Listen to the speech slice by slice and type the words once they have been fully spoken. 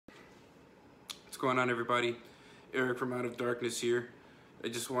going on, everybody? Eric from Out of Darkness here. I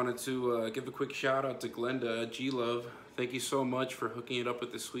just wanted to give a quick shout out to Glenda G-Love. Thank you so much for hooking it up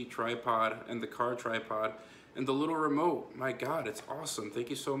with the sweet tripod and the car tripod and the little remote. My God, it's awesome. Thank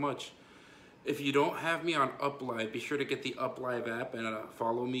you so much. If you don't have me on UpLive, be sure to get the UpLive app and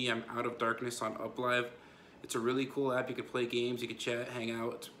follow me. I'm Out of Darkness on UpLive. It's a really cool app. You can play games, you can chat, hang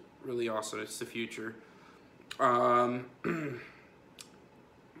out. It's really awesome. It's the future.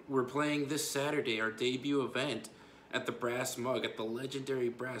 We're playing this Saturday, our debut event at the Brass Mug, at the legendary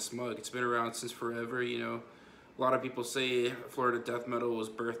Brass Mug. It's been around since forever, you know. A lot of people say Florida death metal was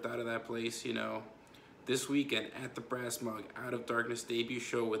birthed out of that place, you know. This weekend at the Brass Mug, Out of Darkness debut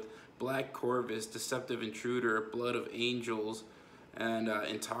show with Black Corvus, Deceptive Intruder, Blood of Angels, and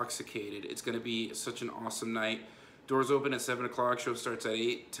Intoxicated. It's going to be such an awesome night. Doors open at 7 o'clock, show starts at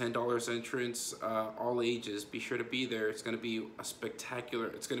 8, $10 entrance, all ages. Be sure to be there. It's going to be a spectacular,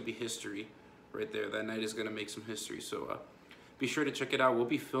 it's going to be history right there. That night is going to make some history, so be sure to check it out. We'll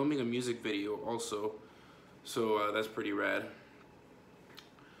be filming a music video also, so that's pretty rad.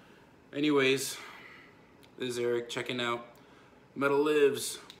 Anyways, this is Eric checking out. Metal Lives.